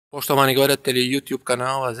Poštovani gledatelji YouTube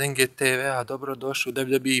kanala Zenget TV-a, dobrodošli u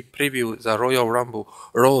WWE Priviju za Royal Rumble.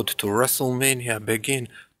 Road to WrestleMania begin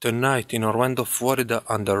tonight in Orlando, Florida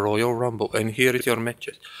on the Royal Rumble. And here is your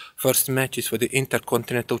matches. First match is for the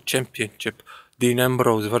Intercontinental Championship. Dean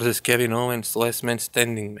Ambrose versus Kevin Owens, last man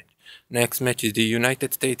standing match. Next match is the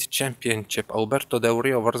United States Championship, Alberto Del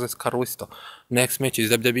Rio versus Carlisto. Next match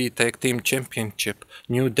is WWE Tag Team Championship,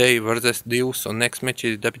 New Day versus The Uso. Next match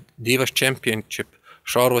is Divas Championship,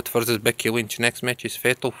 Charlotte versus Becky Lynch. Next match is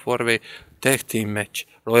Fatal 4-Way Tag Team match,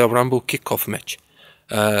 Royal Rumble Kickoff match.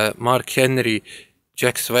 Mark Henry,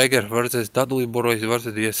 Jack Swagger versus Dudley Boys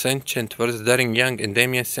versus The Ascension versus Darren Young and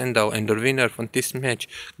Damien Sandow, and the winner from this match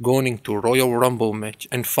going to Royal Rumble match.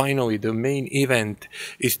 And finally, the main event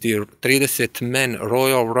is the 30-man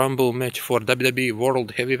Royal Rumble match for WWE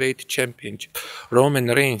World Heavyweight Championship. Roman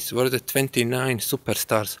Reigns versus 29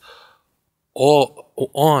 superstars. All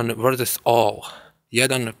on versus all.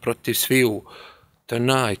 Jedan protiv sviju.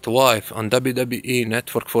 Tonight, live on WWE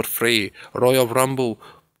Network for free. Royal Rumble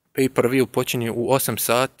pay-per-view počinje u 8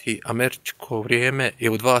 sati američko vrijeme i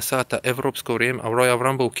u 2 sata evropsko vrijeme, a Royal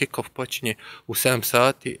Rumble kickoff počinje u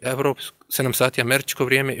 7 sati američko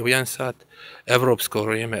vrijeme i u 1 sat evropsko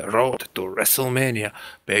vrijeme. Road to WrestleMania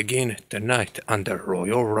begin tonight on the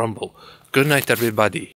Royal Rumble. Good night, everybody.